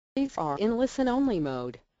These are in listen-only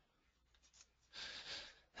mode.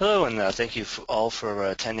 Hello, and thank you all for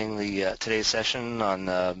attending the today's session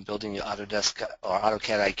on building your Autodesk or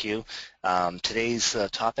AutoCAD IQ. Today's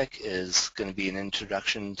topic is going to be an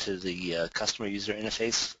introduction to the customer user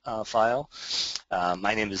interface file.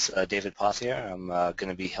 My name is David Pothier. I'm going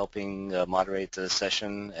to be helping moderate the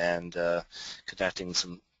session and conducting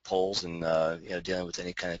some polls and dealing with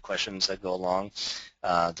any kind of questions that go along.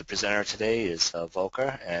 The presenter today is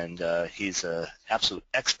Volker, and he's an absolute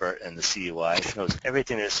expert in the CUI. He knows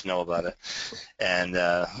everything there is to know about it. And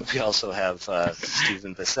we also have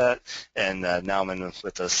Stephen Bissett and Nauman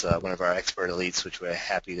with us, one of our expert elites, which we're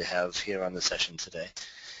happy to have here on the session today.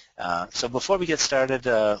 So before we get started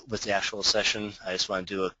with the actual session, I just want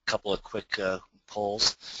to do a couple of quick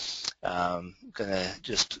polls. I'm going to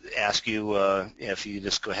just ask you if you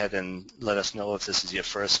just go ahead and let us know if this is your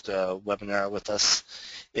first webinar with us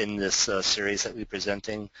in this series that we're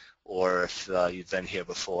presenting, or if you've been here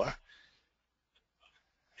before.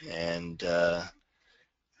 And it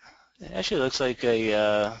actually looks like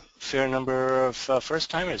a fair number of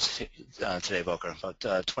first-timers today, Volker, about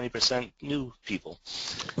 20% new people.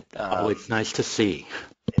 Always nice to see.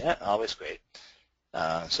 Yeah, always great.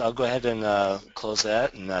 So I'll go ahead and close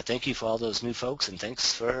that, and thank you for all those new folks, and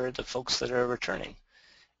thanks for the folks that are returning.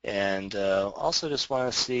 And also just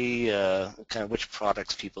want to see kind of which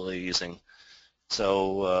products people are using.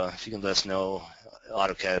 So if you can let us know,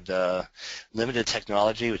 AutoCAD limited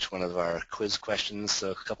technology, which one of our quiz questions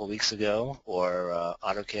a couple weeks ago, or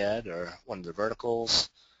AutoCAD, or one of the verticals,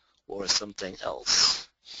 or something else.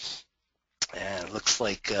 And it looks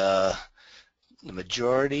like the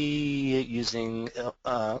majority using,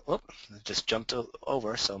 just jumped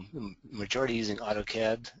over, so majority using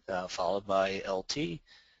AutoCAD, followed by LT,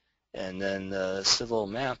 and then the civil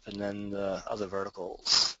map, and then the other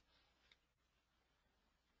verticals.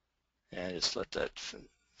 And just let that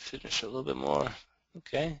finish a little bit more.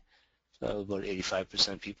 Okay, so about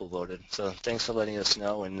 85% people voted. So thanks for letting us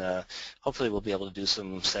know, and hopefully we'll be able to do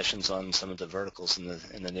some sessions on some of the verticals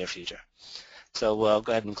in the near future. So I'll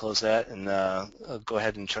go ahead and close that, and I'll go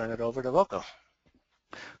ahead and turn it over to Volker.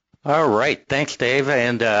 All right, thanks, Dave,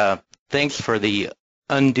 and thanks for the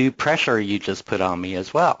undue pressure you just put on me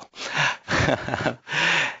as well.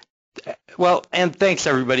 Well, and thanks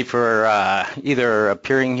everybody for either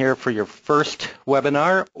appearing here for your first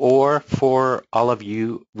webinar or for all of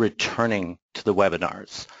you returning to the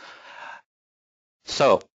webinars.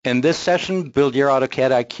 So in this session, Build Your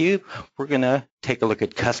AutoCAD IQ, we're going to take a look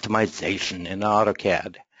at customization in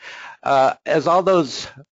AutoCAD. As all those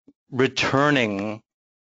returning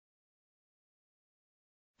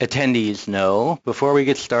attendees know, before we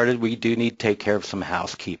get started, we do need to take care of some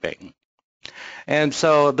housekeeping. And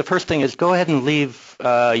so the first thing is go ahead and leave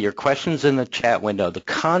your questions in the chat window. The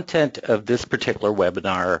content of this particular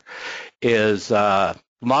webinar is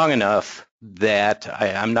long enough that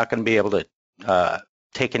I'm not going to be able to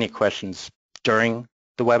take any questions during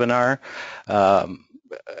the webinar.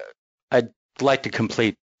 I'd like to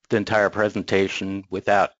complete the entire presentation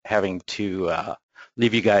without having to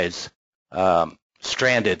leave you guys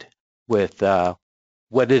stranded with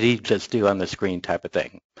what did he just do on the screen type of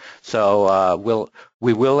thing. So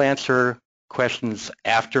we will answer questions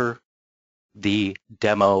after the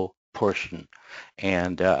demo portion,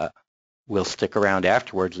 and we'll stick around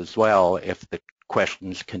afterwards as well if the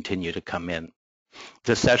questions continue to come in.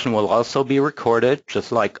 The session will also be recorded,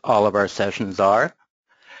 just like all of our sessions are,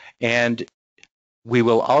 and we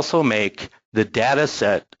will also make the data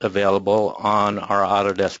set available on our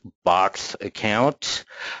Autodesk Box account.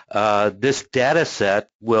 This data set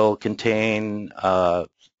will contain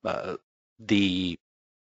the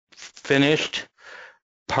finished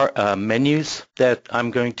menus that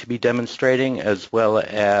I'm going to be demonstrating, as well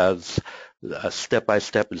as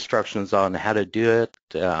step-by-step instructions on how to do it.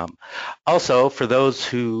 Also, for those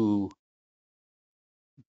who,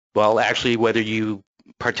 well, actually, whether you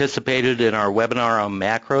participated in our webinar on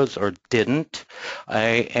macros or didn't,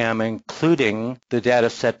 I am including the data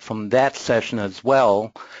set from that session as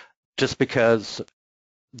well, just because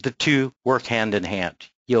the two work hand in hand.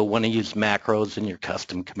 You'll want to use macros in your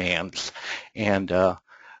custom commands, and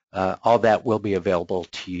all that will be available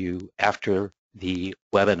to you after the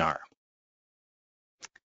webinar.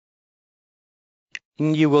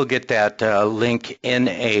 And you will get that link in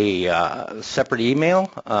a separate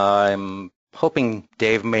email. I'm hoping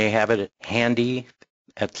Dave may have it handy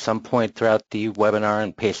at some point throughout the webinar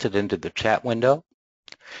and paste it into the chat window.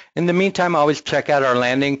 In the meantime, always check out our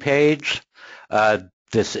landing page.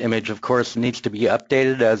 This image, of course, needs to be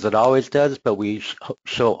updated as it always does, but we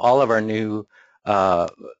show all of our new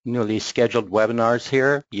newly scheduled webinars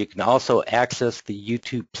here. You can also access the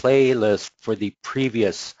YouTube playlist for the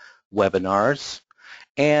previous webinars,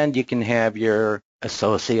 and you can have your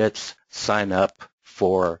associates sign up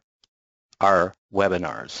for our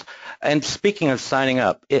webinars. And speaking of signing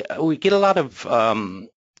up, we get a lot of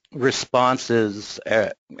responses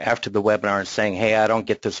after the webinar saying, hey, I don't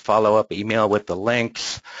get this follow-up email with the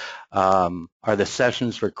links. Are the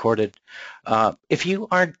sessions recorded? If you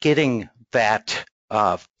aren't getting that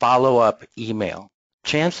follow-up email,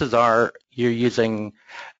 chances are you're using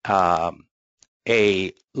a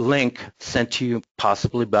link sent to you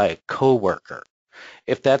possibly by a coworker.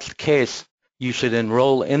 If that's the case, you should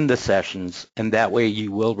enroll in the sessions, and that way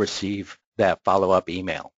you will receive that follow-up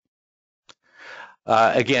email.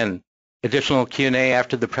 Again, additional Q&A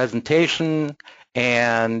after the presentation,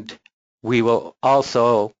 and we will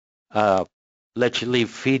also let you leave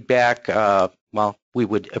feedback. Well, we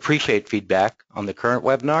would appreciate feedback on the current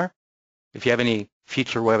webinar. If you have any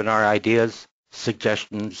future webinar ideas,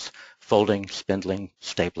 suggestions, folding, spindling,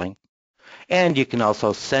 stapling, and you can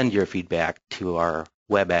also send your feedback to our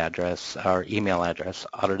web address, our email address,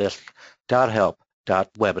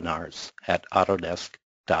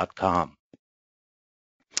 autodesk.help.webinars@autodesk.com.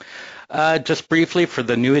 Just briefly, for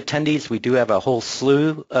the new attendees, we do have a whole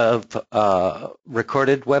slew of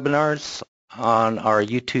recorded webinars on our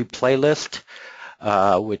YouTube playlist,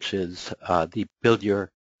 which is the Build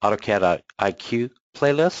Your AutoCAD IQ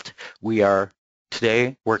playlist. We are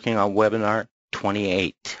today working on webinar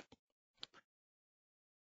 28.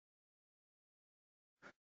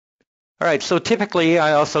 All right, so typically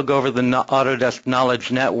I also go over the Autodesk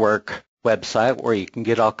Knowledge Network website where you can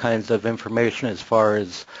get all kinds of information as far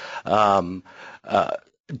as downloads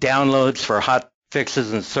for hot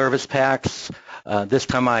fixes and service packs. This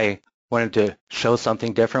time I wanted to show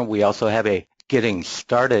something different. We also have a Getting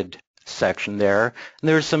Started section there, and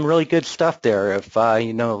there's some really good stuff there. If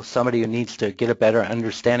you know somebody who needs to get a better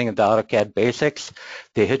understanding of the AutoCAD basics,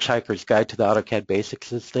 the Hitchhiker's Guide to the AutoCAD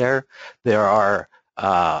Basics is there. There are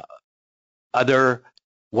other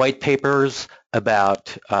white papers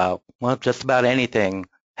about, well, just about anything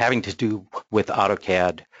having to do with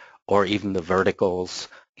AutoCAD or even the verticals.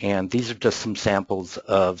 And these are just some samples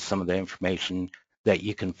of some of the information that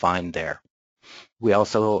you can find there. We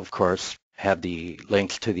also, of course, have the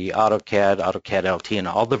links to the AutoCAD, AutoCAD LT, and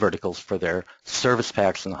all the verticals for their service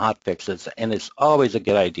packs and hot fixes. And it's always a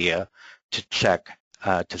good idea to check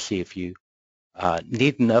to see if you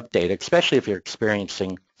need an update, especially if you're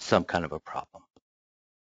experiencing some kind of a problem.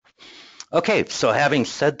 Okay, so having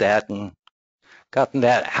said that and gotten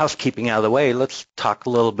that housekeeping out of the way, let's talk a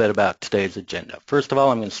little bit about today's agenda. First of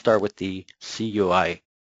all, I'm going to start with the CUI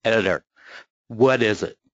editor. What is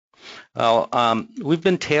it? Well, we've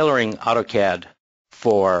been tailoring AutoCAD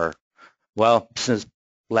for, well, since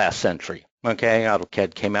last century. Okay,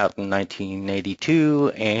 AutoCAD came out in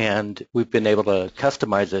 1982, and we've been able to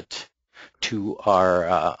customize it to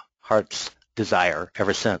our heart's desire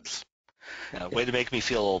ever since. Way to make me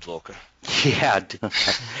feel old, Volker. Yeah,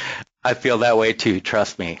 I feel that way too,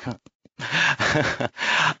 trust me.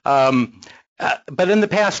 But in the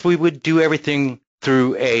past, we would do everything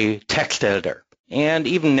through a text editor. And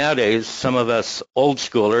even nowadays, some of us old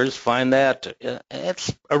schoolers find that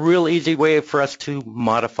it's a real easy way for us to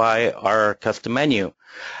modify our custom menu.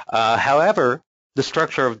 However, the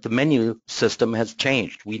structure of the menu system has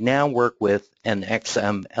changed. We now work with an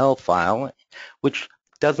XML file, which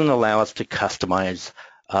doesn't allow us to customize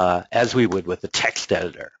as we would with a text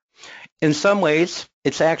editor. In some ways,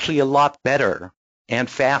 it's actually a lot better and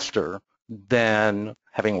faster than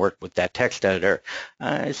having worked with that text editor.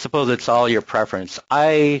 I suppose it's all your preference.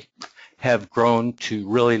 I have grown to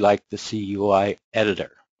really like the CUI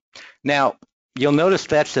editor. Now, you'll notice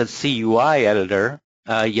that says CUI editor,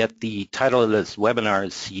 yet the title of this webinar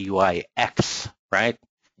is CUIx, right?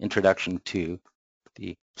 Introduction to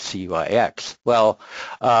the CUIx. Well,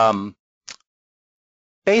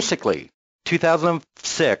 basically,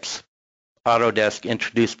 2006, Autodesk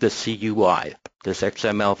introduced the CUI, this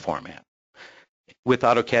XML format. With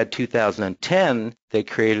AutoCAD 2010, they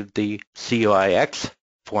created the CUIx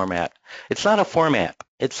format. It's not a format,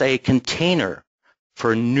 it's a container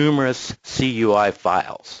for numerous CUI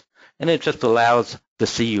files. And it just allows the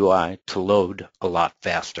CUI to load a lot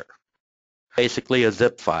faster. Basically a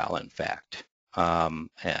zip file, in fact,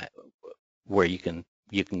 where you can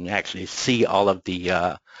actually see all of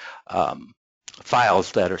the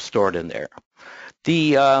files that are stored in there.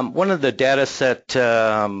 The one of the data set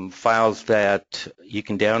files that you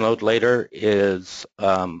can download later is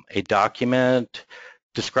a document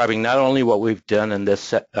describing not only what we've done in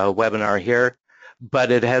this webinar here,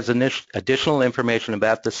 but it has additional information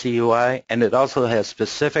about the CUI, and it also has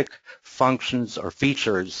specific functions or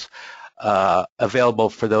features available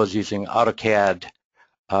for those using AutoCAD,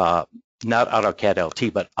 not AutoCAD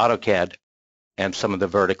LT, but AutoCAD and some of the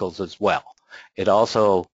verticals as well. It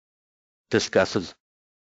also discusses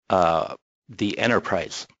the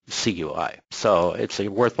enterprise CUI, so it's a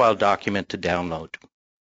worthwhile document to download.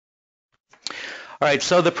 All right,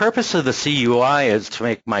 so the purpose of the CUI is to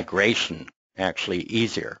make migration actually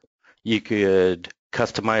easier. You could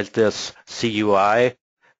customize this CUI.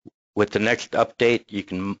 With the next update, you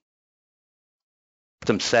can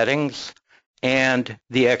some settings, and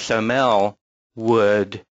the XML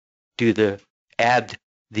would add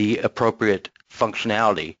the appropriate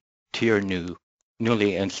functionality to your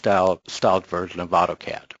newly installed version of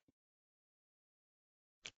AutoCAD.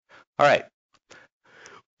 All right.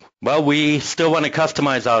 Well, we still want to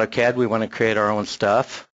customize AutoCAD. We want to create our own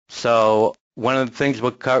stuff. So one of the things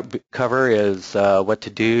we'll cover is what to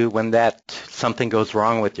do when something goes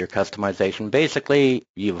wrong with your customization. Basically,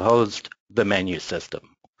 you've hosed the menu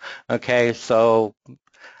system. Okay, so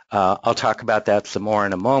I'll talk about that some more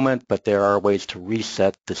in a moment, but there are ways to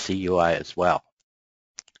reset the CUI as well.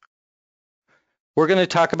 We're going to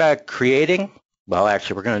talk about creating. Well,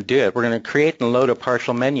 actually, we're going to do it. We're going to create and load a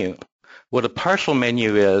partial menu. What a partial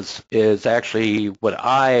menu is actually what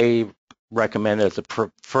I recommend as a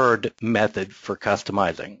preferred method for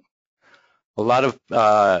customizing. A lot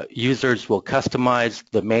of users will customize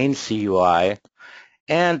the main CUI,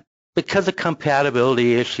 and because of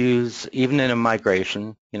compatibility issues, even in a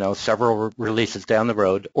migration, several releases down the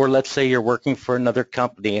road, or let's say you're working for another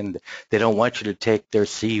company and they don't want you to take their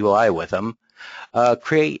CUI with them,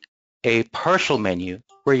 create a partial menu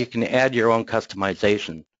where you can add your own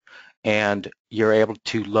customization, and you're able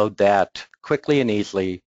to load that quickly and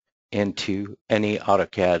easily into any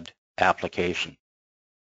AutoCAD application.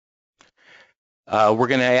 We're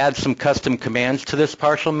going to add some custom commands to this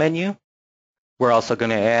partial menu. We're also going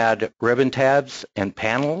to add ribbon tabs and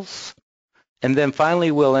panels. And then finally,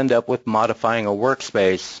 we'll end up with modifying a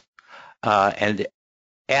workspace and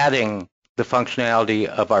adding the functionality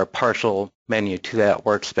of our partial menu to that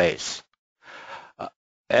workspace.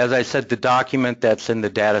 As I said, the document that's in the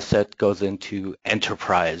data set goes into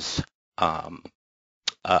enterprise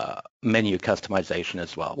menu customization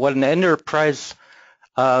as well. What an enterprise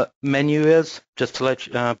menu is, just to let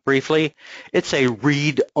you briefly, it's a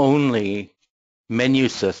read-only menu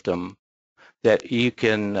system that you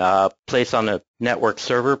can place on a network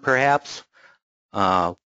server, perhaps.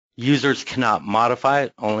 Users cannot modify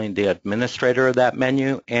it, only the administrator of that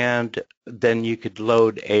menu, and then you could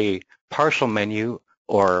load a partial menu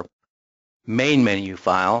or main menu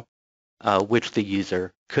file, which the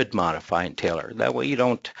user could modify and tailor. That way you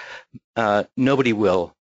don't, nobody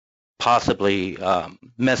will possibly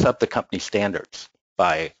mess up the company standards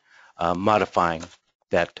by modifying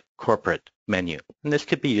that corporate menu. And this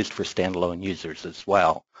could be used for standalone users as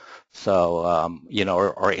well. So,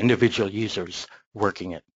 or individual users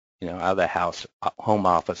working it, out of the house, home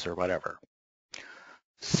office or whatever.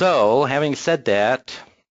 So having said that,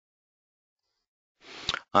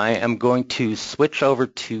 I am going to switch over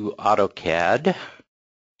to AutoCAD,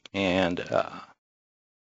 and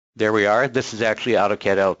there we are. This is actually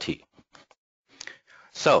AutoCAD LT.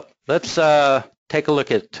 So let's take a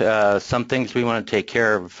look at some things we want to take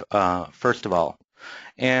care of first of all.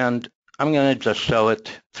 And I'm going to just show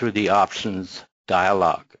it through the options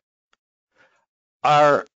dialog.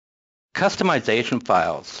 Our customization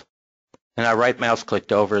files, and I right mouse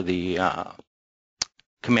clicked over the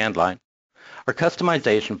command line. Our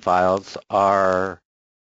customization files are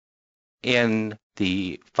in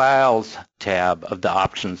the Files tab of the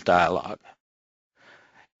Options dialog.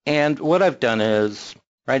 And what I've done is,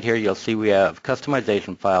 right here you'll see we have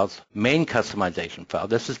customization files, main customization file.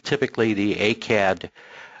 This is typically the ACAD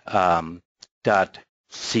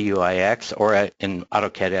 .cuix, or in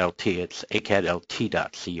AutoCAD LT, it's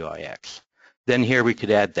acadlt.cuix. Then here we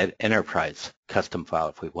could add that enterprise custom file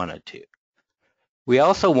if we wanted to. We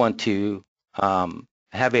also want to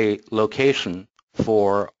have a location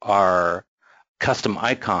for our custom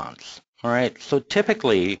icons. All right, so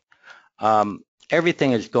typically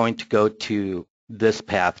everything is going to go to this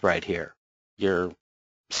path right here. Your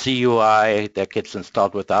CUI that gets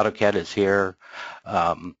installed with AutoCAD is here.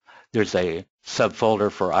 There's a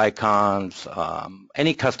subfolder for icons.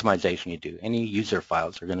 Any customization you do, any user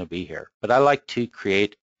files are going to be here. But I like to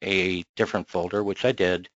create a different folder, which I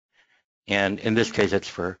did. And in this case, it's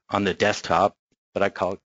for on the desktop, but I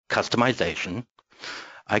call it customization.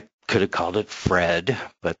 I could have called it Fred,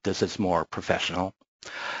 but this is more professional.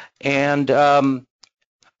 And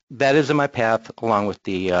that is in my path along with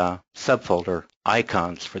the subfolder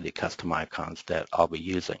icons for the custom icons that I'll be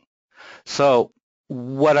using. So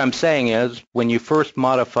what I'm saying is when you first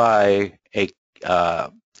modify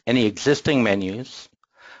any existing menus,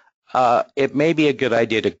 it may be a good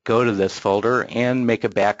idea to go to this folder and make a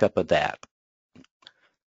backup of that.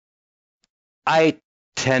 I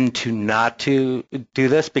tend to not to do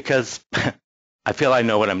this because I feel I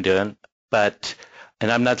know what I'm doing, and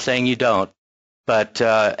I'm not saying you don't, but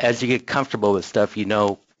as you get comfortable with stuff, you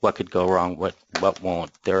know what could go wrong, what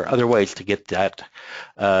won't. There are other ways to get that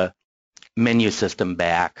menu system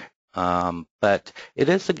back, but it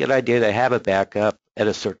is a good idea to have a backup at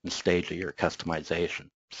a certain stage of your customization.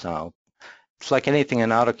 So it's like anything in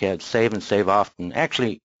AutoCAD, save and save often.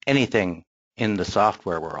 Actually, anything in the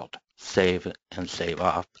software world, save and save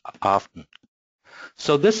often.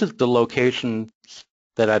 So this is the location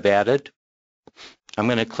that I've added. I'm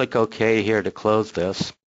going to click OK here to close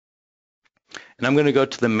this. And I'm going to go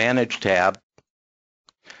to the Manage tab.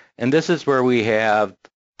 And this is where we have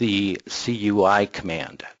the CUI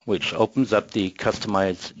command, which opens up the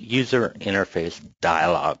Customize User Interface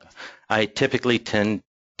dialog. I typically tend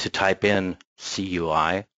to type in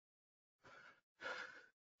CUI.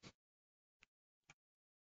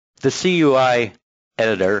 The CUI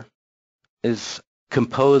editor is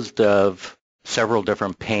composed of several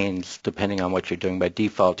different panes depending on what you're doing. By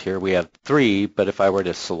default here we have 3, but if I were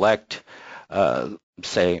to select,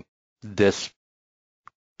 say, this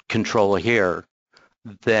control here,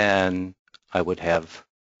 then I would have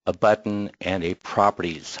a button and a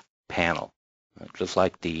properties panel, just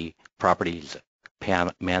like the properties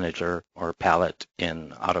manager or palette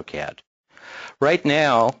in AutoCAD. Right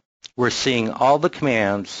now, we're seeing all the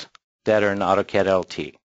commands that are in AutoCAD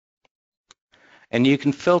LT. And you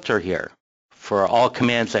can filter here for all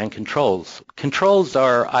commands and controls. Controls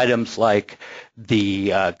are items like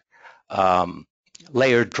the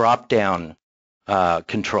layer drop-down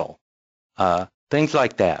control, things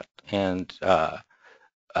like that. And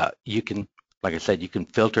you can, like I said, you can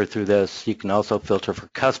filter through this. You can also filter for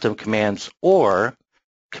custom commands or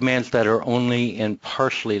commands that are only in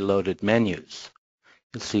partially loaded menus.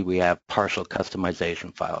 You'll see we have partial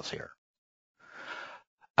customization files here.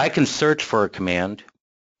 I can search for a command,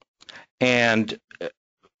 and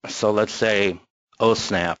so let's say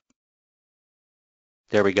OSNAP.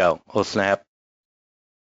 There we go. OSNAP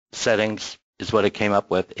settings is what it came up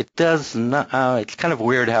with. It does not, it's kind of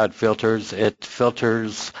weird how it filters. It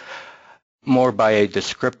filters more by a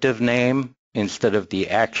descriptive name instead of the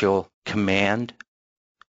actual command.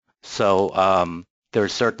 So there are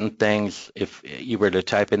certain things, if you were to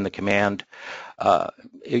type in the command,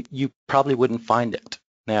 you probably wouldn't find it.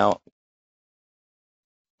 Now,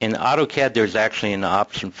 in AutoCAD, there's actually an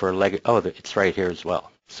option for legacy. Oh, it's right here as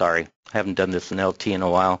well. Sorry, I haven't done this in LT in a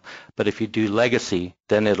while. But if you do legacy,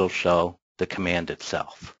 then it'll show the command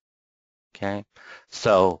itself. Okay,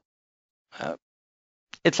 so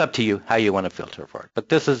it's up to you how you want to filter for it. But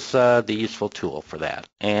this is the useful tool for that.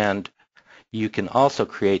 And you can also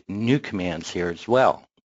create new commands here as well.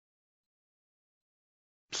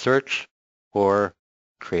 Search or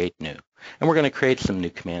create new. And we're going to create some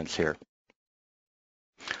new commands here.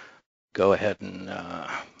 Go ahead and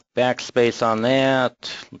backspace on that.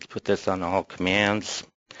 Let's put this on all commands.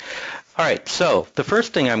 All right, so the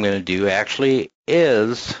first thing I'm going to do actually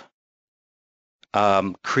is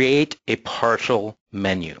create a partial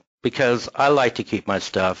menu, because I like to keep my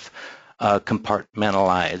stuff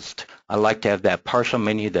compartmentalized. I like to have that partial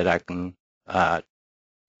menu that I can that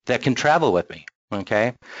can travel with me.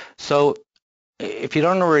 Okay, so if you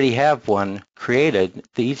don't already have one created,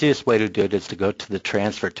 the easiest way to do it is to go to the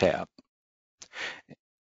Transfer tab.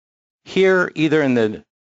 Here, either in the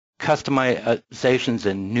Customizations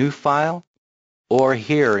in New file, or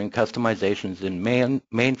here in Customizations in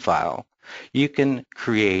Main file, you can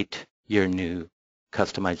create your new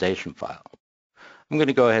customization file. I'm going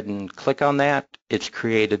to go ahead and click on that. It's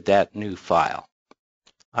created that new file.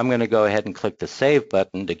 I'm going to go ahead and click the Save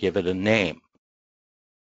button to give it a name.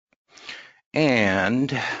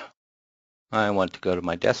 And I want to go to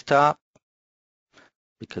my desktop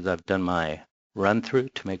because I've done my run through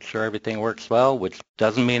to make sure everything works well, which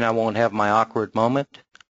doesn't mean I won't have my awkward moment,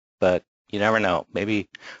 but you never know. Maybe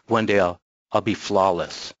one day I'll be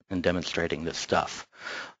flawless in demonstrating this stuff.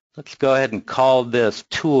 Let's go ahead and call this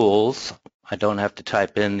Tools. I don't have to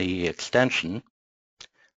type in the extension.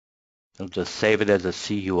 I'll just save it as a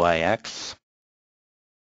CUIx.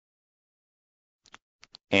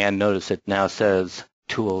 And notice it now says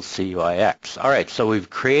Tools CUIx. All right, so we've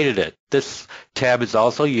created it. This tab is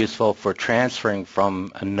also useful for transferring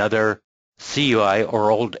from another CUI or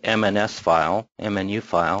old MNS file, MNU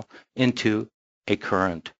file, into a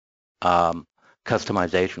current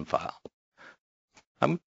customization file.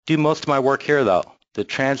 I'm do most of my work here though. The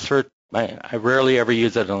transfer, I rarely ever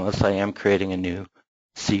use it unless I am creating a new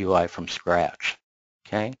CUI from scratch.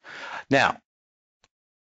 Okay. Now,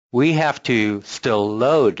 we have to still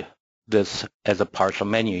load this as a partial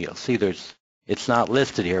menu. You'll see it's not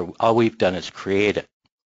listed here. All we've done is create it.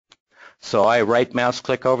 So I right mouse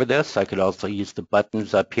click over this. I could also use the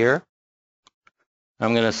buttons up here.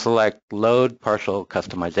 I'm going to select load partial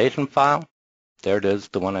customization file. There it is,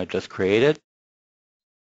 the one I just created.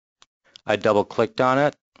 I double clicked on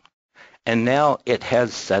it, and now it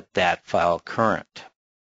has set that file current.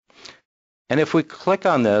 And if we click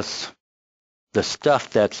on this, the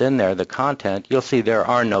stuff that's in there, the content, you'll see there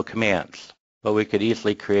are no commands. But we could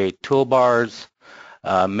easily create toolbars,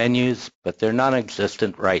 menus, but they're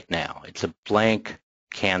non-existent right now. It's a blank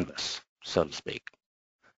canvas, so to speak.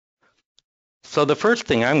 So the first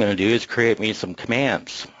thing I'm going to do is create me some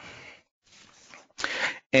commands.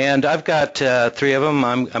 And I've got 3 of them.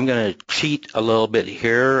 I'm going to cheat a little bit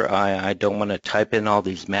here. I don't want to type in all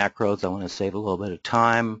these macros. I want to save a little bit of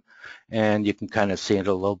time. And you can kind of see it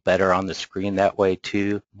a little better on the screen that way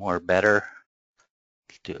too, more better.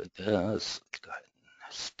 Let's do this. Let's go ahead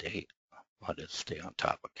and stay. I'll just stay on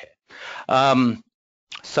top, okay.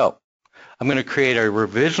 So I'm going to create a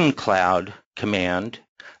revision cloud command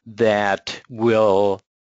that will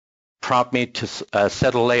prompt me to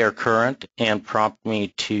set a layer current and prompt me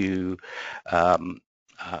to,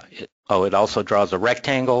 it also draws a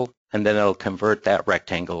rectangle, and then it'll convert that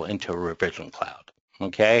rectangle into a revision cloud,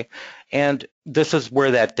 okay? And this is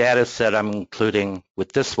where that data set I'm including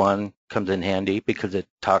with this one comes in handy because it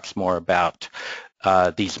talks more about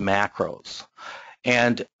these macros.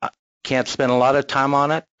 And I can't spend a lot of time on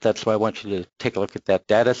it. That's why I want you to take a look at that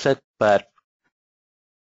data set, but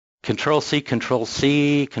Control-C,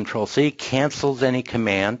 Control-C, Control-C cancels any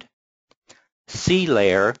command. C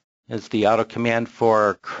layer is the auto command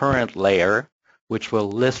for current layer, which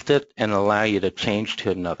will list it and allow you to change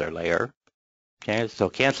to another layer. Okay, so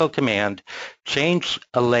cancel command, change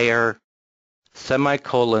a layer,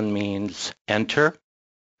 semicolon means enter,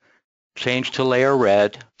 change to layer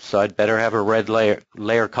red, so I'd better have a red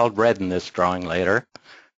layer called red in this drawing later.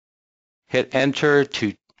 Hit enter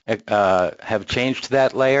to have changed to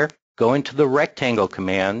that layer, go into the rectangle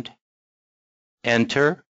command,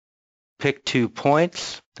 enter, pick 2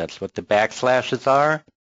 points, that's what the backslashes are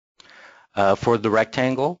for the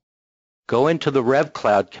rectangle, go into the rev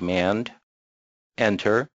cloud command,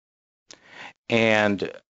 enter,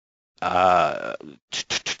 and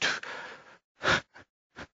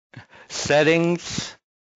settings.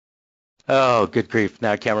 Oh, good grief.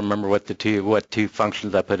 Now I can't remember what two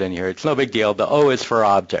functions I put in here. It's no big deal. The O is for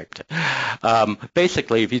object.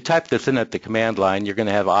 Basically, if you type this in at the command line, you're going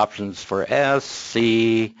to have options for S,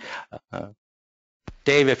 C.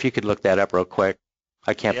 Dave, if you could look that up real quick.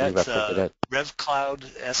 I can't believe I forgot it. Rev Cloud,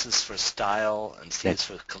 S is for style, and C is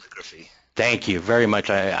for calligraphy. Thank you very much.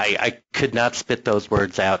 I could not spit those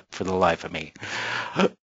words out for the life of me.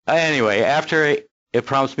 Anyway, after it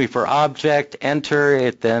prompts me for object, enter,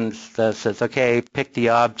 it then says, okay, pick the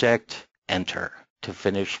object, enter, to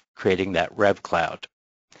finish creating that rev cloud.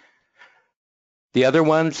 The other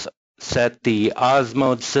ones set the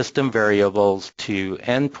Osmode system variables to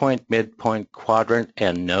endpoint, midpoint, quadrant,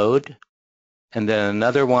 and node. And then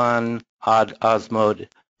another one, Osmode,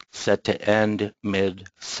 set to end, mid,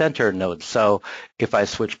 center node. So if I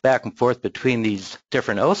switch back and forth between these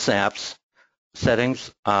different OSAPs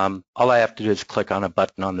settings, all I have to do is click on a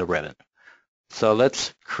button on the ribbon. So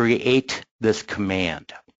let's create this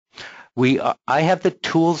command. I have the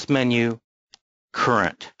tools menu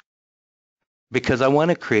current because I want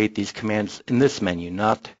to create these commands in this menu,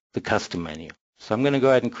 not the custom menu. So I'm going to go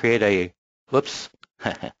ahead and create a, whoops,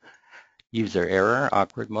 user error,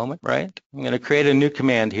 awkward moment, right? I'm going to create a new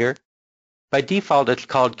command here. By default, it's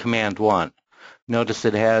called command 1. Notice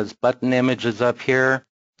it has button images up here,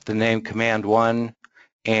 the name command 1,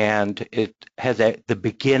 and it has the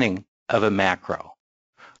beginning of a macro. All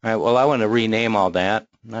right, well, I want to rename all that.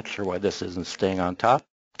 I'm not sure why this isn't staying on top.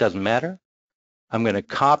 Doesn't matter. I'm going to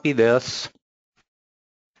copy this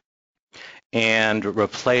and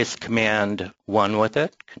replace command 1 with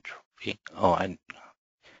it. Control V. Oh,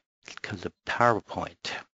 it's because of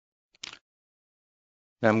PowerPoint.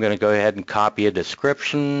 Now I'm going to go ahead and copy a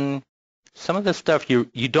description. Some of the stuff you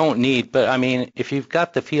don't need, but I mean, if you've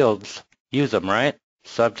got the fields, use them, right?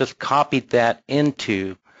 So I've just copied that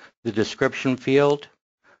into the description field.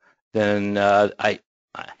 Then I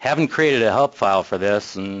haven't created a help file for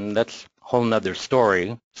this, and that's whole nother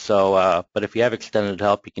story. So, but if you have extended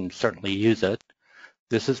help, you can certainly use it.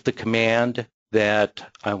 This is the command that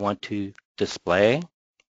I want to display.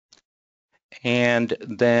 And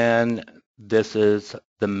then this is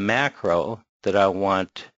the macro that I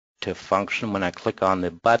want to function when I click on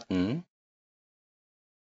the button.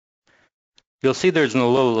 You'll see there's a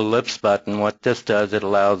little ellipse button. What this does, it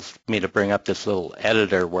allows me to bring up this little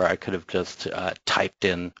editor where I could have just typed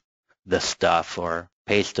in the stuff or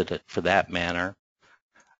pasted it for that manner.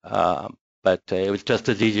 But it was just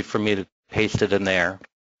as easy for me to paste it in there.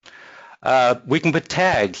 We can put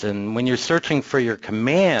tags, and when you're searching for your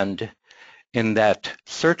command in that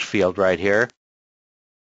search field right here,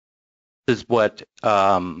 is what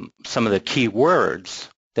some of the key words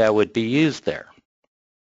that would be used there.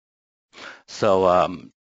 So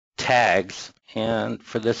tags, and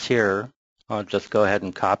for this here, I'll just go ahead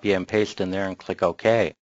and copy and paste in there and click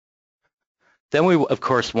OK. Then we, of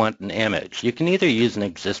course, want an image. You can either use an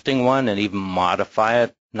existing one and even modify it.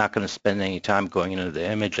 I'm not going to spend any time going into the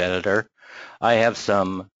image editor. I have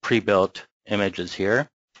some pre-built images here.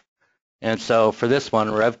 And so for this one,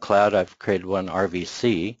 RevCloud, I've created one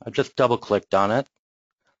RVC. I've just double-clicked on it,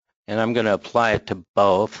 and I'm going to apply it to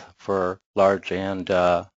both for large and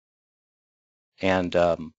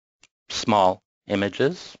small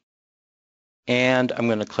images. And I'm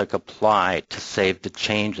going to click Apply to save the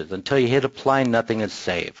changes. Until you hit Apply, nothing is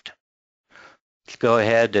saved. Let's go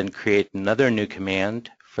ahead and create another new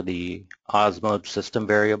command for the Osmode system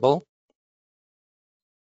variable.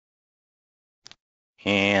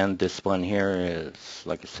 And this one here is,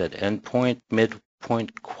 like I said, endpoint,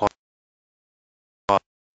 midpoint, quad,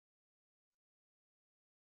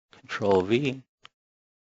 Control V.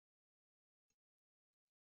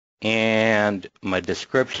 And my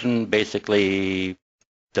description basically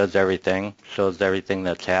does everything, shows everything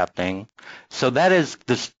that's happening. So that is,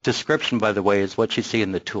 this description, by the way, is what you see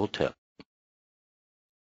in the tooltip.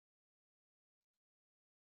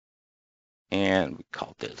 And we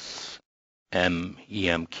call this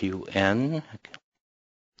MEMQN.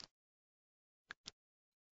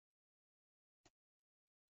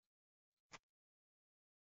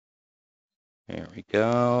 There we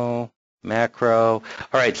go. Macro. All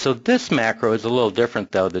right, so this macro is a little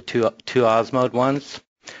different, though, the two Osmode ones.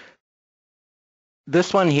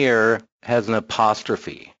 This one here has an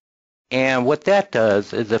apostrophe. And what that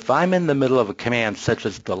does is if I'm in the middle of a command, such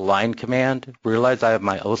as the line command, realize I have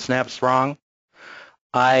my O-snaps wrong,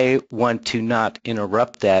 I want to not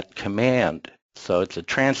interrupt that command. So it's a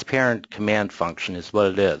transparent command function is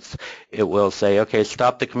what it is. It will say, okay,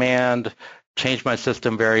 stop the command, change my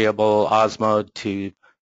system variable Osmode to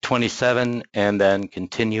 27, and then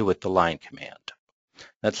continue with the line command.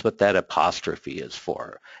 That's what that apostrophe is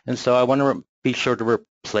for. And so I want to be sure to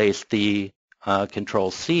replace the Control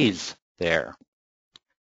C's there.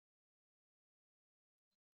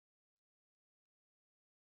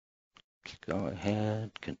 Let's go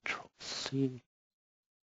ahead, Control C.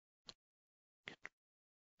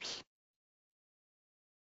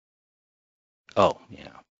 Oh, yeah.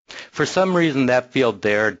 For some reason, that field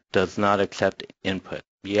there does not accept input.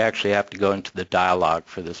 You actually have to go into the dialog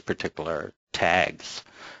for this particular tags.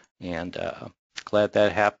 And glad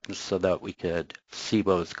that happened so that we could see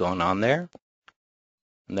what was going on there.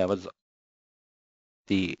 And that was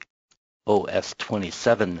the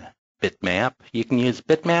OS27 bitmap. You can use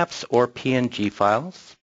bitmaps or PNG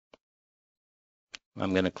files.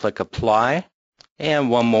 I'm going to click Apply,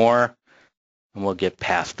 and one more, and we'll get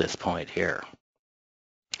past this point here.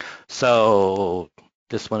 So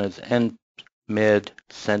this one is end, mid,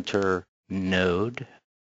 center, node.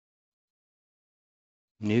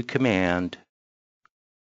 New command.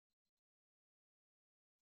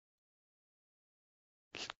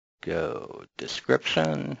 Let's go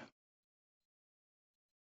description.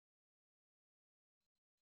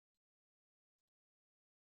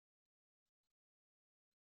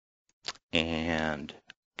 And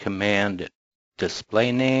command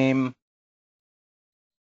display name.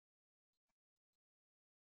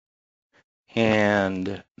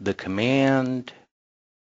 And the command.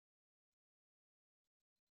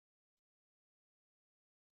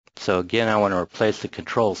 So again, I want to replace the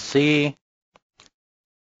Control C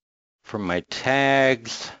for my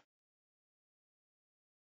tags.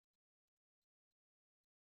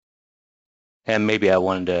 And maybe I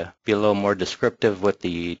wanted to be a little more descriptive with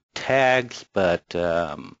the tags, but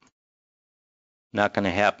not going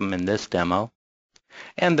to happen in this demo.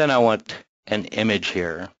 And then I want an image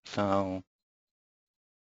here. So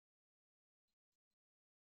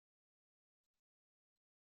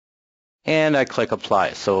and I click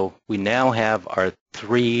Apply. So we now have our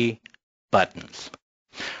 3 buttons.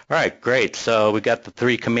 All right, great. So we got the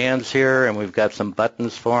 3 commands here, and we've got some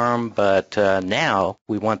buttons for them, but now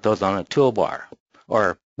we want those on a toolbar.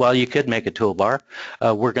 Or, well, you could make a toolbar.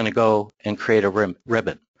 We're going to go and create a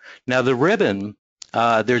ribbon. Now, the ribbon,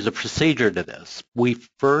 there's a procedure to this. We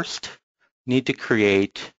first need to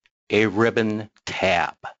create a ribbon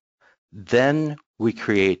tab. Then we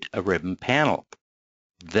create a ribbon panel.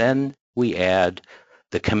 Then we add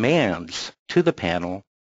the commands to the panel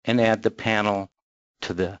and add the panel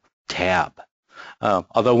to the tab.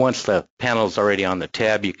 Although once the panel is already on the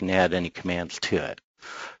tab, you can add any commands to it.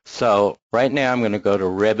 So right now I'm going to go to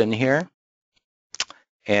ribbon here,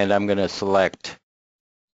 and I'm going to select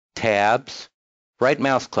tabs, right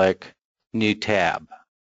mouse click, new tab.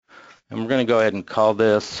 And we're going to go ahead and call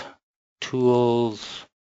this tools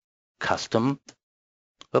custom.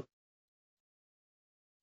 Oop.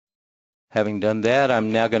 Having done that,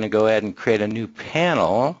 I'm now going to go ahead and create a new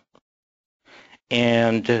panel.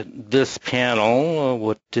 And this panel,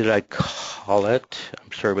 what did I call it? I'm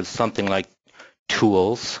sure it was something like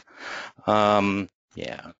tools.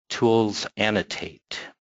 Yeah, tools annotate.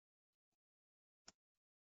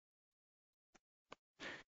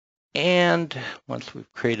 And once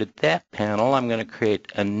we've created that panel, I'm going to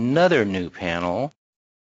create another new panel.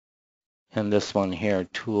 And this one here,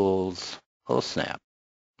 tools OSnap.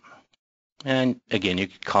 And again, you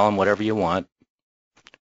can call them whatever you want.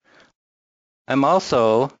 I'm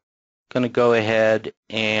also going to go ahead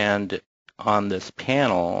and on this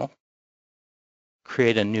panel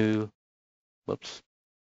create a new, whoops,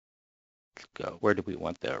 let's go, where do we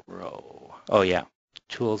want that row? Oh yeah,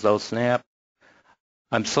 Tools OSnap.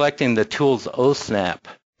 I'm selecting the Tools OSnap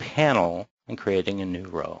panel and creating a new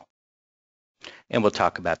row. And we'll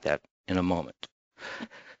talk about that in a moment.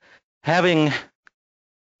 Having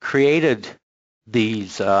created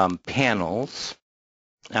these panels,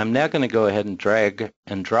 I'm now going to go ahead and drag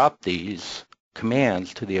and drop these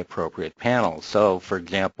commands to the appropriate panel. So, for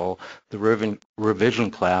example, the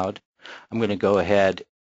revision cloud, I'm going to go ahead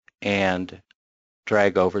and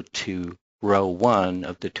drag over to row 1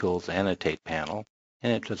 of the Tools Annotate panel,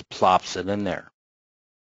 and it just plops it in there.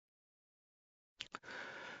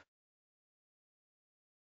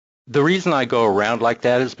 The reason I go around like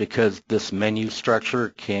that is because this menu structure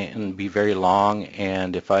can be very long,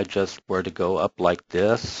 and if I just were to go up like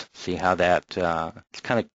this, see how that it's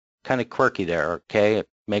kind of quirky there, okay? It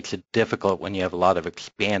makes it difficult when you have a lot of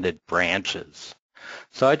expanded branches.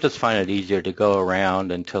 So I just find it easier to go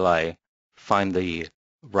around until I find the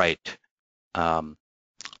right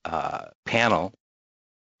panel,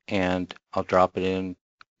 and I'll drop it in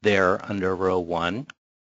there under row 1.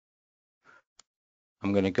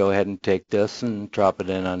 I'm going to go ahead and take this and drop it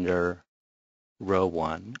in under row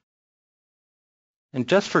 1. And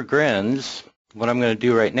just for grins, what I'm going to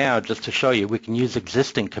do right now, just to show you, we can use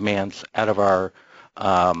existing commands out of our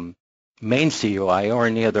main CUI or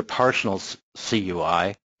any other partial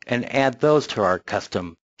CUI and add those to our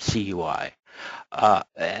custom CUI.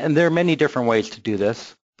 And there are many different ways to do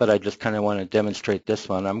this, but I just kind of want to demonstrate this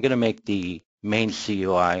one. I'm going to make the main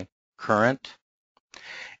CUI current,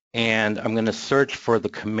 and I'm going to search for the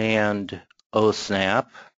command OSnap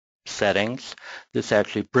settings. This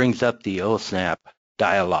actually brings up the OSnap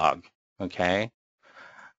dialog, okay?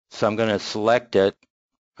 So I'm going to select it.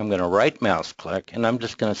 I'm going to right mouse click, and I'm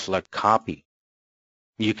just going to select copy.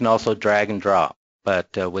 You can also drag and drop,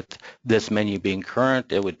 but with this menu being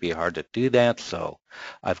current, it would be hard to do that. So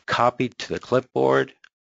I've copied to the clipboard,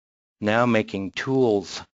 now making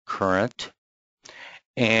tools current,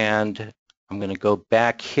 and I'm going to go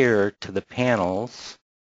back here to the panels,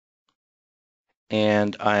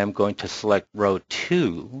 and I am going to select row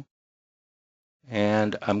 2,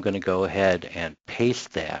 and I'm going to go ahead and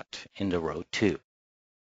paste that into row 2.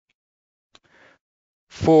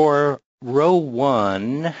 For row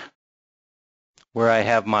 1, where I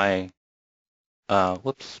have my,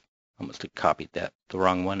 whoops, I must have copied that, the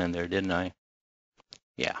wrong one in there, didn't I?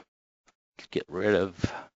 Yeah, let's get rid of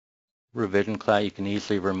revision cloud. You can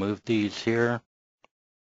easily remove these here.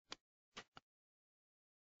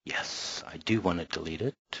 Yes, I do want to delete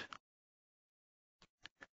it.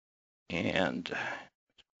 And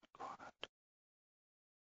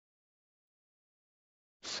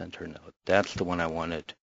center node, that's the one I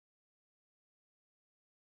wanted.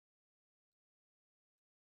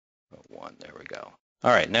 One, there we go.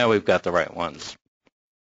 All right, now we've got the right ones.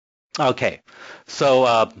 Okay,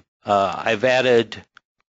 so I've added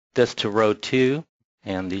this to row 2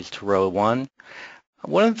 and these to row 1.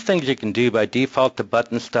 One of the things you can do by default, the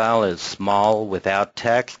button style is small without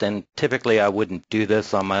text, and typically I wouldn't do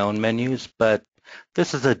this on my own menus, but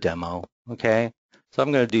this is a demo, okay? So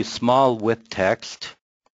I'm going to do small with text,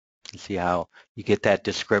 See how you get that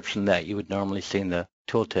description that you would normally see in the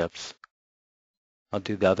tooltips. I'll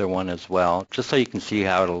do the other one as well, just so you can see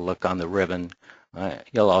how it'll look on the ribbon.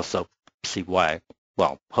 You'll also see why,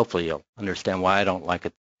 well, hopefully you'll understand why I don't like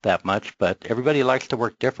it that much, but everybody likes to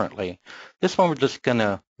work differently. This one we're just going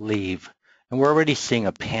to leave, and we're already seeing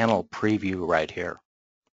a panel preview right here.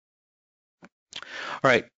 All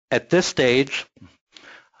right, at this stage,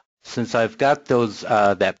 since I've got those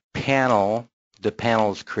that panel, the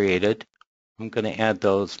panels created, I'm going to add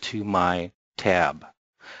those to my tab.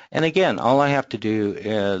 And again, all I have to do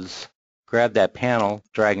is grab that panel,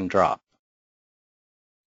 drag and drop.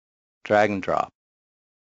 Drag and drop.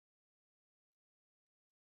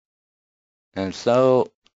 And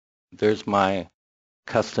so there's my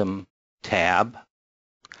custom tab.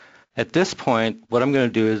 At this point, what I'm going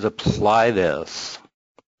to do is apply this,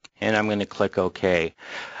 and I'm going to click OK.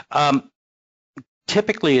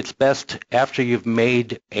 Typically, it's best after you've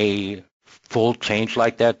made a full change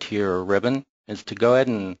like that to your ribbon is to go ahead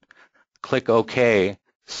and click OK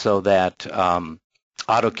so that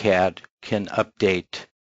AutoCAD can update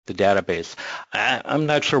the database. I'm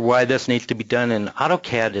not sure why this needs to be done in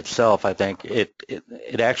AutoCAD itself. I think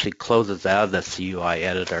it actually closes out of the CUI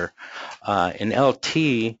editor. In LT,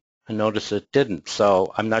 I noticed it didn't,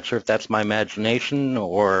 so I'm not sure if that's my imagination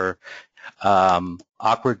or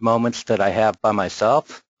awkward moments that I have by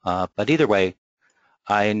myself. But either way,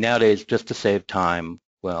 I nowadays, just to save time,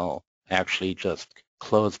 will actually just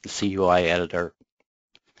close the CUI editor,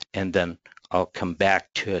 and then I'll come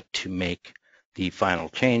back to it to make the final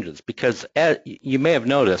changes. Because as you may have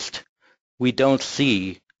noticed, we don't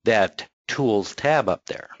see that Tools tab up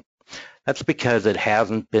there. That's because it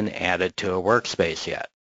hasn't been added to a workspace yet.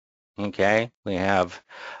 Okay, we have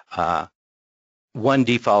one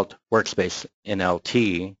default workspace in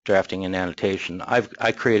LT, drafting and annotation.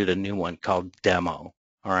 I created a new one called Demo.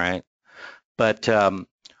 All right, but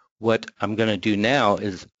what I'm going to do now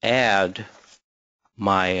is add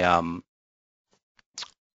my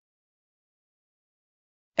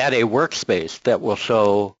add a workspace that will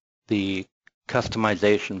show the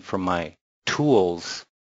customization from my tools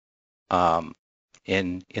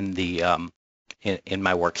in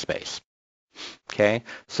my workspace. Okay,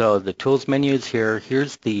 so the tools menu is here.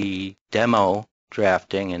 Here's the demo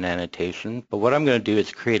drafting and annotation. But what I'm going to do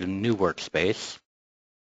is create a new workspace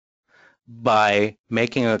by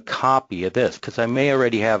making a copy of this, because I may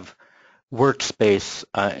already have workspace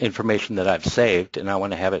information that I've saved, and I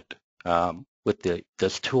want to have it with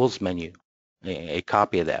this tools menu, a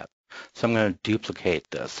copy of that. So I'm going to duplicate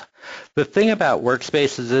this. The thing about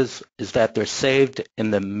workspaces is that they're saved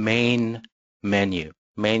in the main menu,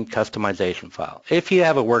 main customization file. If you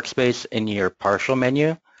have a workspace in your partial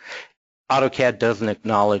menu, AutoCAD doesn't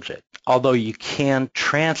acknowledge it, although you can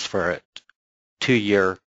transfer it to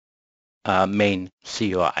your main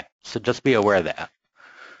CUI. So just be aware of that.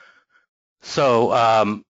 So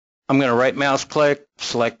I'm going to right mouse click,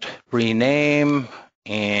 select rename,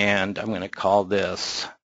 and I'm going to call this,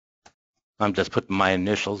 I'm just putting my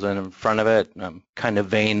initials in front of it. I'm kind of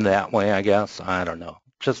vain that way, I guess. I don't know.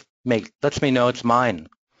 Just lets me know it's mine.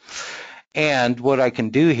 And what I can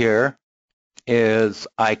do here is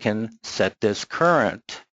I can set this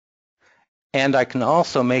current, and I can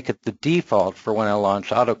also make it the default for when I launch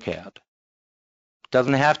AutoCAD.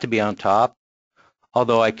 Doesn't have to be on top,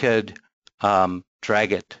 although I could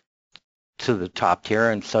drag it to the top tier,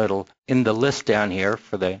 and so it'll, in the list down here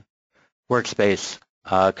for the workspace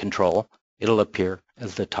control, it'll appear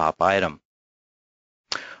as the top item.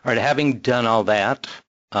 All right, having done all that,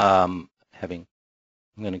 I'm going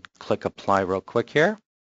to click apply real quick here.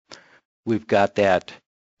 We've got that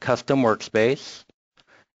custom workspace,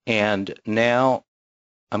 and now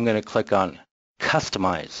I'm going to click on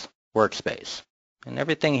customize workspace, and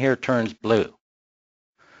everything here turns blue.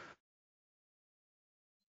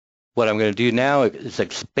 What I'm going to do now is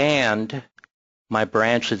expand my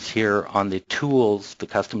branches here on the tools, the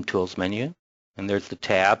custom tools menu, and there's the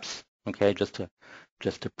tabs, okay, just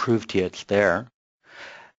to prove to you it's there.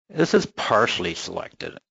 This is partially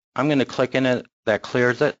selected. I'm going to click in it, that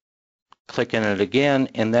clears it, click in it again,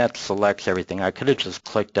 and that selects everything. I could have just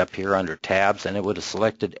clicked up here under tabs, and it would have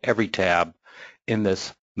selected every tab in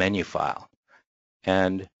this menu file.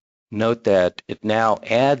 And note that it now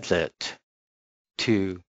adds it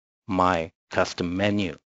to my custom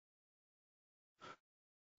menu.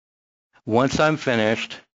 Once I'm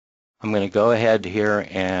finished, I'm going to go ahead here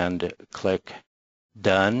and click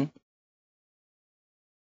Done.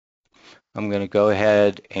 I'm going to go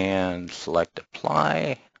ahead and select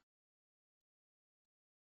Apply,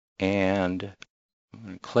 and I'm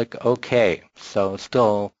going to click OK. So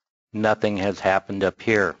still nothing has happened up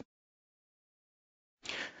here.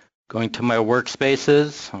 Going to my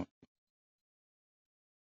workspaces.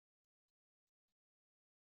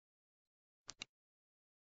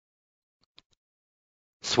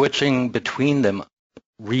 Switching between them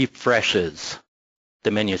refreshes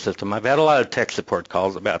the menu system. I've had a lot of tech support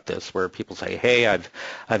calls about this where people say, hey, I've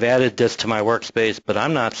added this to my workspace, but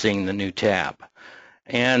I'm not seeing the new tab.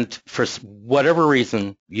 And for whatever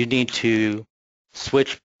reason, you need to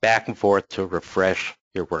switch back and forth to refresh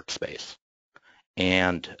your workspace.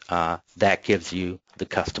 And that gives you the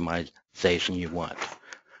customization you want.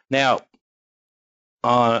 Now,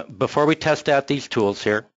 before we test out these tools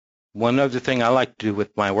here, one other thing I like to do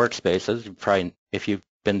with my workspaces, probably if you've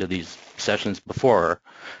been to these sessions before,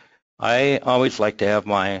 I always like to have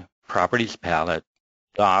my properties palette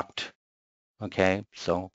docked. Okay,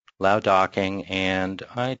 so allow docking, and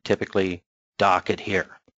I typically dock it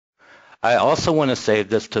here. I also want to save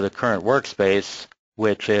this to the current workspace,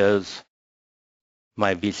 which is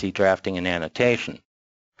my VC drafting and annotation.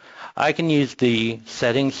 I can use the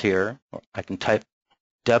settings here. I can type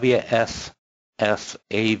WSSAVE,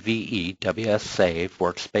 WS save,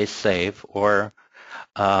 workspace save, or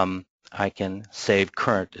I can save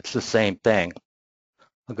current. It's the same thing.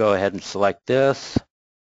 I'll go ahead and select this.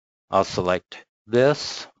 I'll select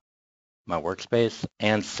this, my workspace,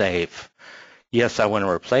 and save. Yes, I want to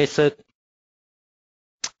replace it.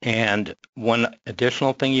 And one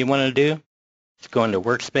additional thing you want to do is go into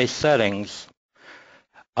workspace settings.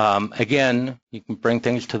 Again, you can bring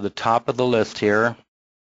things to the top of the list here.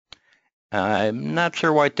 I'm not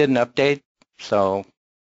sure why it didn't update,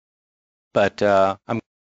 but I'm going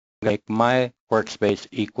to make my workspace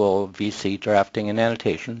equal VC drafting and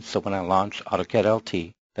annotation. So when I launch AutoCAD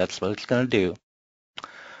LT, that's what it's going to do.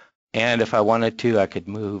 And if I wanted to, I could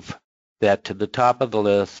move that to the top of the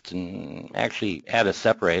list and actually add a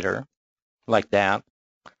separator like that.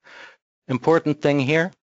 Important thing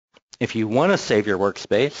here, if you want to save your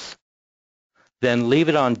workspace, then leave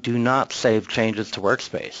it on do not save changes to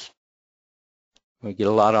workspace. We get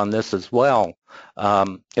a lot on this as well.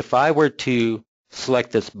 If I were to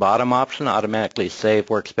select this bottom option, automatically save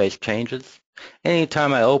workspace changes,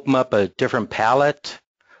 anytime I open up a different palette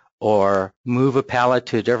or move a palette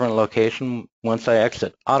to a different location, once I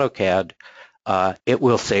exit AutoCAD, it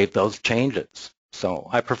will save those changes. So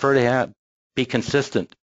I prefer to be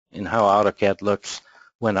consistent in how AutoCAD looks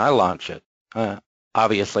when I launch it.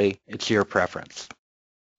 Obviously, it's your preference.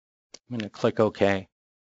 I'm going to click OK.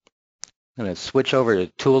 I'm going to switch over to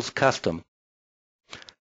Tools Custom.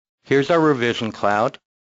 Here's our revision cloud.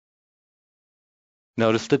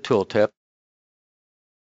 Notice the tooltip.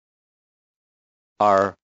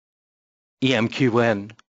 Our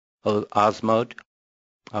EMQN Osmode,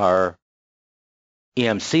 our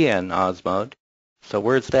EMCN Osmode. So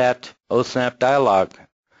where's that OSNAP dialog?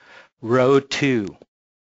 Row 2.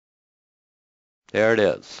 There it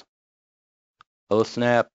is.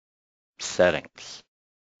 OSNAP settings.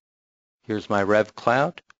 Here's my Rev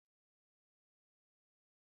Cloud.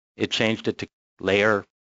 It changed it to layer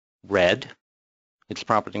red. It's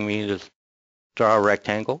prompting me to draw a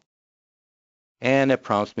rectangle. And it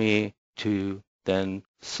prompts me to then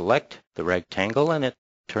select the rectangle, and it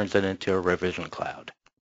turns it into a revision cloud.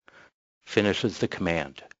 Finishes the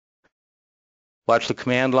command. Watch the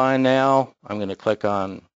command line now. I'm going to click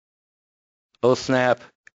on OSNAP,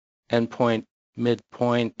 endpoint,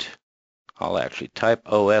 midpoint. I'll actually type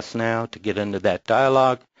OS now to get into that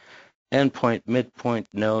dialog. Endpoint, midpoint,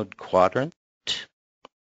 node, quadrant.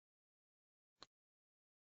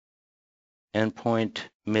 Endpoint,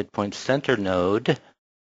 midpoint, center node.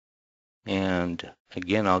 And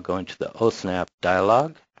again, I'll go into the OSNAP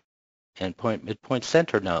dialog. Endpoint, midpoint,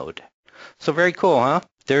 center node. So very cool, huh?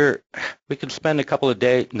 We could spend a couple of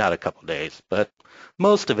days, not a couple of days, but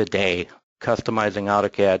most of a day customizing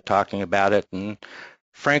AutoCAD, talking about it. And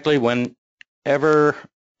frankly, whenever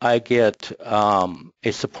I get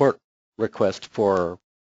a support request for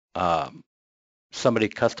somebody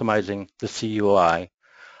customizing the CUI,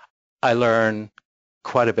 I learn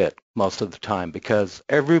quite a bit most of the time because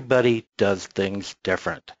everybody does things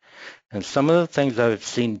different. And some of the things I've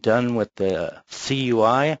seen done with the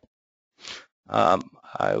CUI,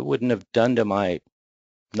 I wouldn't have done to my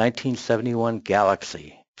 1971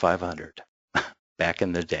 Galaxy 500 back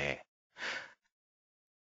in the day.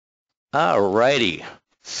 Alrighty,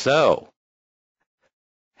 so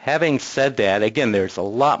having said that, again, there's a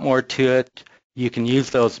lot more to it. You can use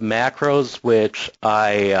those macros, which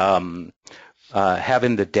I have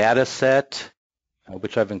in the data set,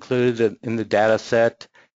 which I've included in the data set.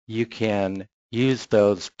 You can use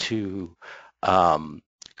those to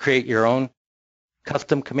create your own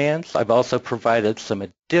custom commands. I've also provided some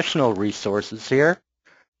additional resources here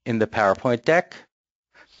in the PowerPoint deck.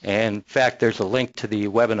 And in fact, there's a link to the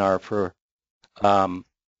webinar for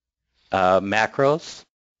macros.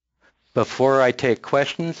 Before I take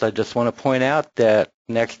questions, I just want to point out that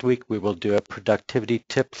next week we will do a productivity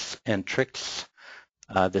tips and tricks.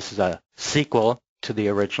 This is a sequel to the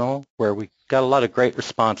original where we got a lot of great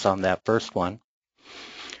response on that first one.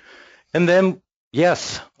 And then,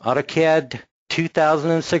 yes, AutoCAD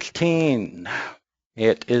 2016.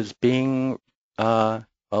 It is being, well,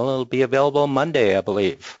 it'll be available Monday, I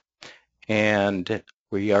believe. And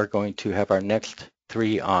we are going to have our next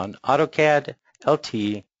 3 on AutoCAD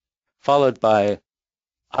LT, followed by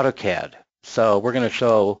AutoCAD. So we're going to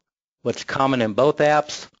show what's common in both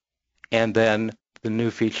apps and then the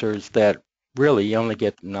new features that really you only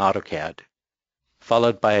get in AutoCAD,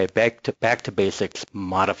 followed by a back to basics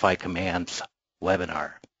modify commands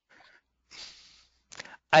webinar.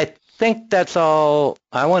 I think that's all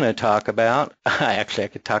I want to talk about. Actually, I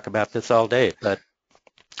could talk about this all day, but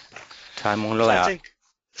time won't allow.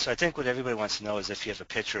 I think what everybody wants to know is if you have a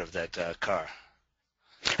picture of that car.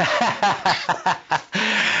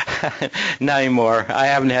 Not anymore. I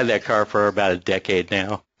haven't had that car for about a decade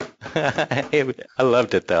now. I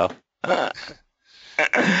loved it though.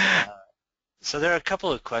 So there are a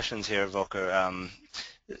couple of questions here, Volker.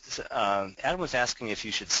 Adam was asking if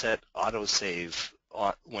you should set autosave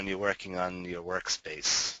when you're working on your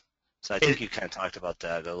workspace. So I think you kind of talked about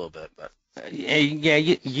that a little bit, but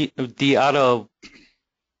yeah, the auto.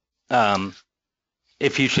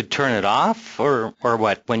 If you should turn it off or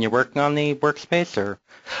what when you're working on the workspace or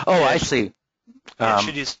yeah, I see.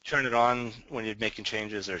 Should you turn it on when you're making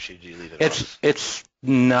changes or should you leave it off? It's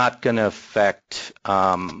not going to affect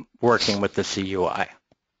working with the CUI.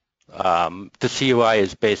 The CUI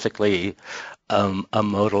is basically a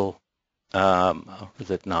modal. Is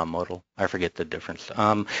it non-modal? I forget the difference.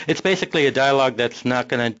 It's basically a dialog that's not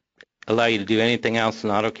going to allow you to do anything else in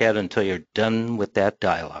AutoCAD until you're done with that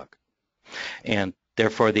dialog. And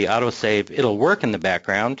therefore, the autosave, it'll work in the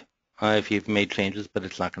background if you've made changes, but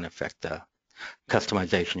it's not going to affect the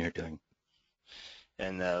customization you're doing.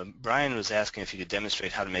 And Brian was asking if you could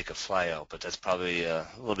demonstrate how to make a flyout, but that's probably a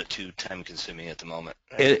little bit too time-consuming at the moment.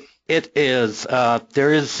 Right? It is.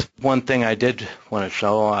 There is one thing I did want to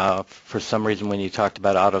show. For some reason, when you talked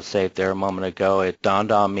about autosave there a moment ago, it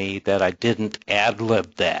dawned on me that I didn't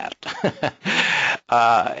ad-lib that.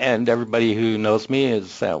 And everybody who knows me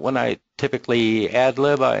is that when I typically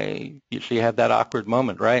ad-lib, I usually have that awkward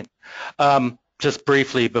moment, right? Just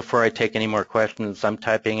briefly, before I take any more questions, I'm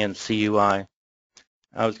typing in CUI.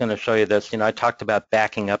 I was going to show you this. I talked about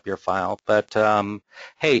backing up your file, but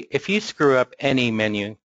hey, if you screw up any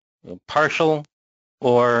menu, partial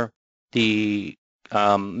or the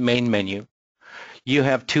main menu, you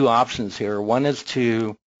have 2 options here. One is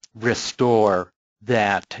to restore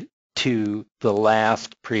that to the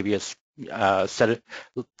last previous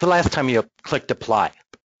the last time you clicked apply,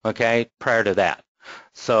 okay, prior to that.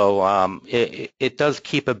 So it does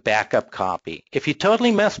keep a backup copy. If you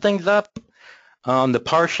totally mess things up, on the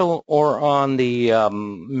partial or on the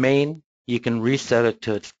main, you can reset it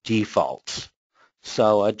to its defaults.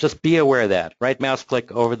 So just be aware of that. Right mouse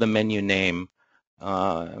click over the menu name.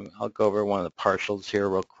 I'll go over one of the partials here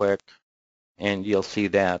real quick, and you'll see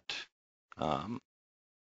that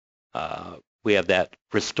we have that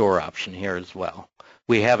restore option here as well.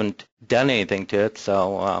 We haven't done anything to it,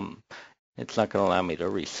 so it's not going to allow me to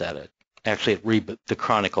reset it. Actually, the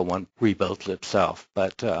Chronicle one rebuilds itself,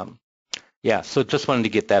 but yeah, so just wanted to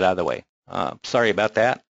get that out of the way. Sorry about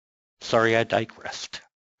that. Sorry I digressed.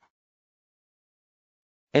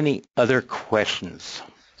 Any other questions?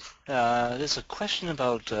 There's a question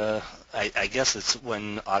about, I guess it's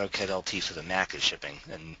when AutoCAD LT for the Mac is shipping,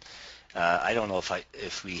 and I don't know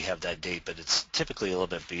if we have that date, but it's typically a little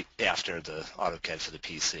bit after the AutoCAD for the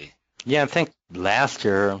PC. Yeah, I think last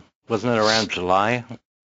year, wasn't it around July?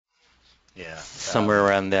 Yeah. Somewhere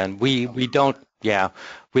around then. We don't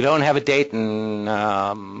have a date,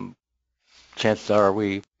 and chances are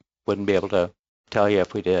we wouldn't be able to tell you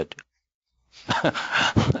if we did.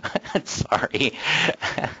 Sorry.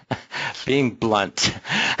 Being blunt.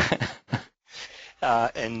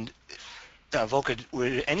 And Volker,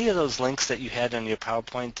 were any of those links that you had on your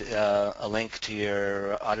PowerPoint a link to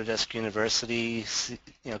your Autodesk University,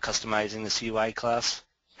 customizing the CUI class?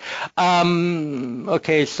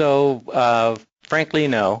 Okay, so frankly,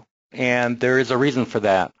 no. And there is a reason for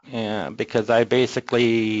that, because I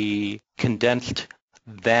basically condensed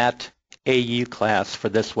that AU class for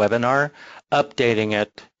this webinar, updating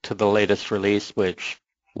it to the latest release, which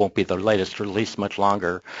won't be the latest release much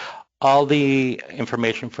longer. All the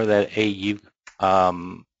information for that AU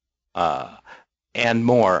and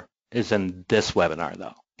more is in this webinar,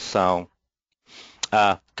 though. So,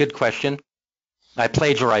 good question. I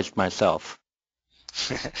plagiarized myself.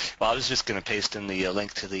 Well, I was just going to paste in the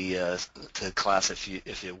link to the class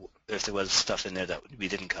if there was stuff in there that we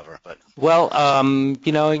didn't cover. But well,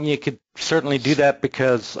 you could certainly do that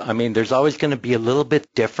because I mean, there's always going to be a little bit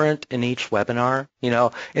different in each webinar.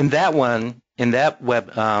 In that one, in that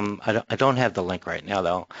web, I don't have the link right now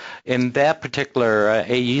though. In that particular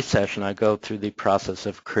AE session, I go through the process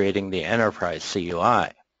of creating the enterprise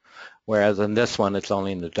CUI, whereas in this one, it's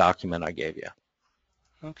only in the document I gave you.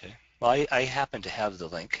 okay. Well, I happen to have the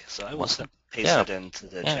link, so I will paste it into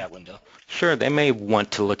the chat window. Sure, they may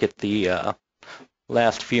want to look at the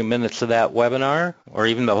last few minutes of that webinar, or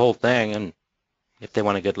even the whole thing, and if they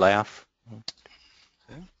want a good laugh.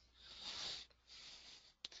 Okay.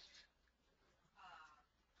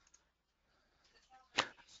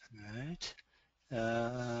 All right.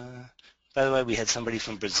 By the way, we had somebody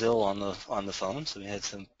from Brazil on the phone, so we had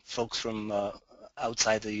some folks from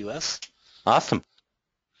outside the U.S. Awesome.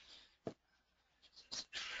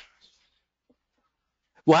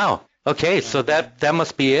 Wow. Okay, so that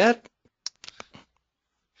must be it?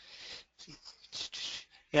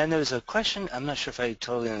 Yeah, and there was a question, I'm not sure if I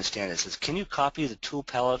totally understand this. It says, can you copy the tool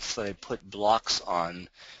palettes that I put blocks on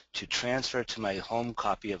to transfer to my home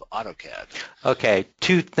copy of AutoCAD? Okay,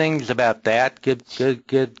 two things about that. Good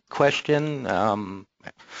question.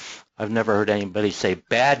 I've never heard anybody say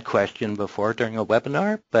bad question before during a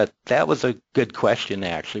webinar, but that was a good question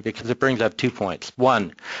actually because it brings up 2 points.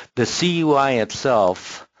 One, the CUI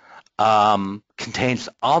itself contains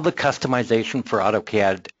all the customization for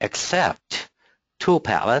AutoCAD except tool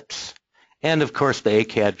palettes and of course the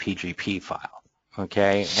ACAD PGP file,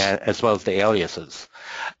 okay, as well as the aliases.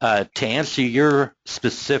 To answer your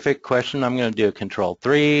specific question, I'm going to do a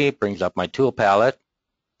Control-3, brings up my tool palette.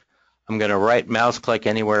 I'm going to right mouse click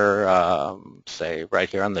anywhere, say right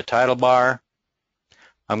here on the title bar.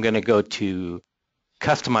 I'm going to go to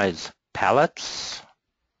Customize Palettes.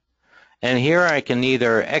 And here I can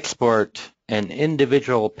either export an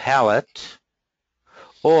individual palette,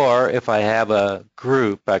 or if I have a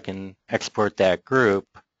group, I can export that group.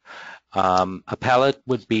 A palette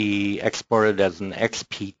would be exported as an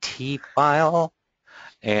XPT file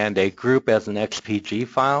and a group as an XPG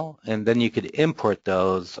file, and then you could import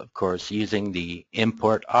those, of course, using the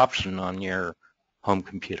import option on your home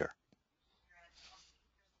computer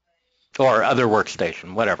or other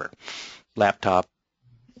workstation, whatever, laptop,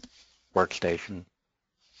 workstation.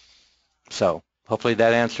 So hopefully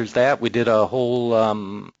that answers that. We did a whole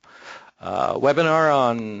webinar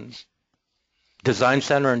on Design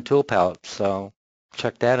Center and Tool Palette, so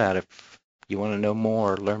check that out if you want to know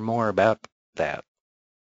more or learn more about that.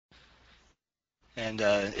 And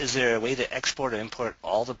is there a way to export or import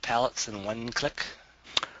all the palettes in one click?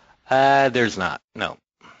 There's not, no.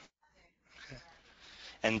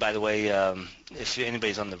 And by the way, if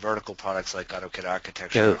anybody's on the vertical products like AutoCAD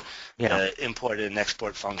Architecture, import and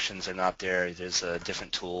export functions are not there. There's a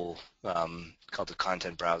different tool called the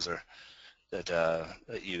Content Browser that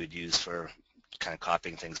you would use for kind of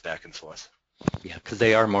copying things back and forth. Yeah, because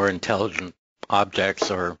they are more intelligent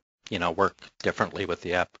objects or, work differently with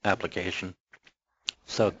the application.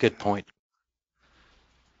 So good point.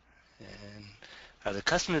 And are the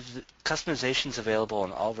customizations available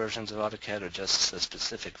on all versions of AutoCAD or just a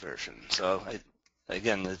specific version? So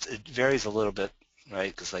again, it varies a little bit,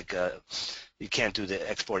 right? Because you can't do the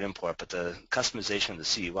export import, but the customization of the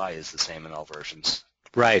CUI is the same in all versions.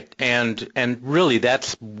 Right, and really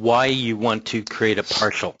that's why you want to create a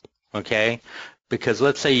partial, okay? Because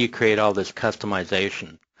let's say you create all this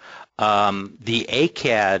customization. The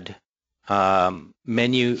ACAD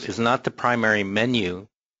menu is not the primary menu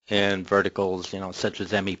in verticals, such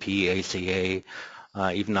as MEP, ACA,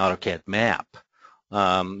 even AutoCAD Map.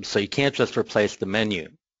 So you can't just replace the menu.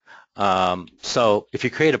 So if you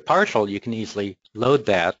create a partial, you can easily load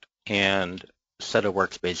that and set a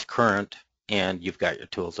workspace current, and you've got your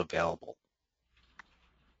tools available.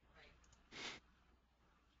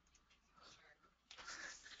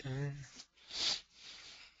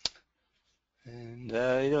 And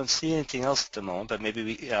I don't see anything else at the moment, but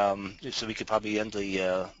maybe so we could probably end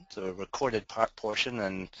the recorded portion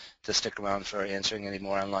and just stick around for answering any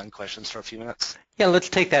more online questions for a few minutes. Yeah, let's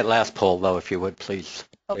take that last poll, though, if you would, please.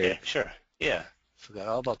 Okay, sure. Yeah, forgot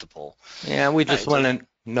all about the poll. Yeah, we just want to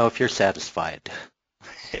know if you're satisfied.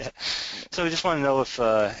 Yeah. So we just want to know if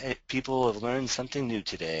people have learned something new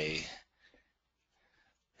today.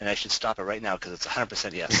 And I should stop it right now because it's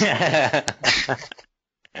 100% yes.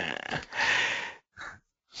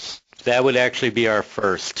 That would actually be our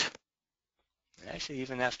first. Actually,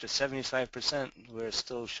 even after 75%, we're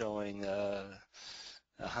still showing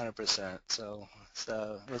 100%. So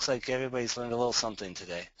looks like everybody's learned a little something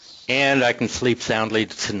today. And I can sleep soundly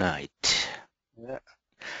tonight. Yeah.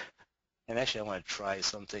 And actually, I want to try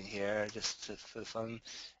something here just for fun.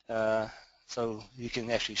 So you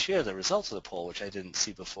can actually share the results of the poll, which I didn't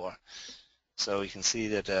see before. So you can see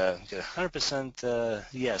that get 100%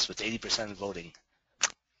 yes with 80% voting.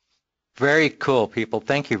 Very cool, people.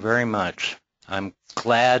 Thank you very much. I'm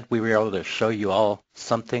glad we were able to show you all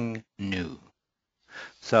something new.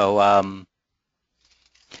 So,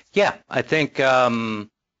 yeah, I think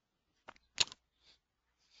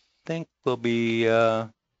we'll be.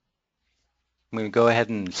 I'm going to go ahead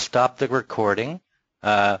and stop the recording.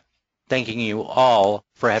 Thanking you all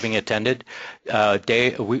for having attended.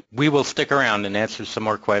 Dave, we will stick around and answer some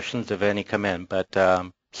more questions if any come in,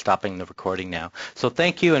 but stopping the recording now. So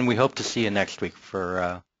thank you, and we hope to see you next week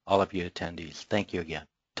for all of you attendees. Thank you again.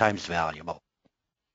 Time's valuable.